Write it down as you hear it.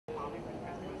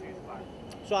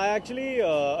So I actually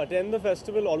attend the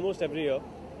festival almost every year.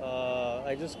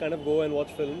 I just kind of go and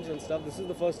watch films and stuff. This is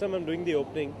the first time I'm doing the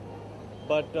opening,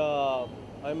 but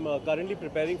I'm currently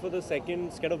preparing for the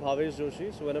second sketch of Bhavesh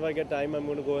Joshi. So whenever I get time, I'm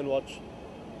going to go and watch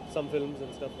some films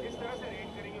and stuff like that.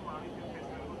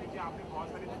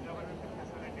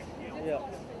 Yeah.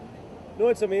 No,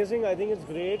 it's amazing. I think it's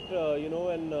great,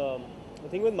 and the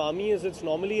thing with MAMI is it's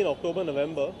normally in October,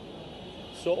 November.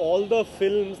 So all the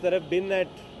films that have been at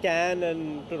Cannes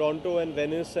and Toronto and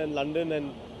Venice and London,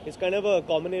 and it's kind of a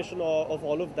combination of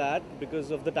all of that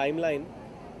because of the timeline.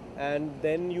 And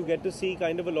then you get to see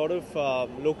kind of a lot of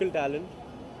local talent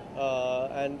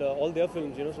and all their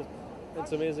films, so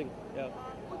it's amazing. Yeah.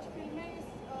 कुछ फिल्में इस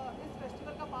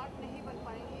festival का part नहीं बन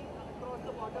पाएंगी across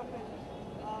the border films.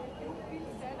 You feel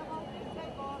sad about it,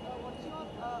 like, or what's your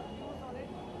views on it?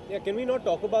 Yeah, can we not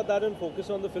talk about that and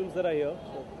focus on the films that are here?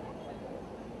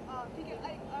 ठीक है,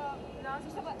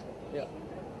 Yeah.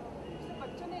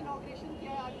 बच्चों ने inauguration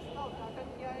किया है, आज इसका उद्घाटन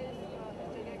किया है इस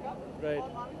जगह का, Right.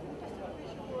 और मामी फिल्म फेस्टिवल पे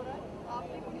शुरू हो रहा है.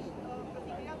 आपने कुछ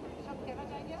प्रतिक्रिया, कुछ शब्द कहना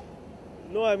चाहेंगे आप?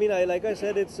 No, I mean, like I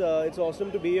said, it's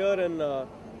awesome to be here, and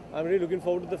I'm really looking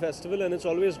forward to the festival. And it's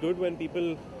always good when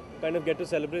people kind of get to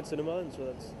celebrate cinema, and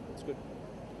so that's good.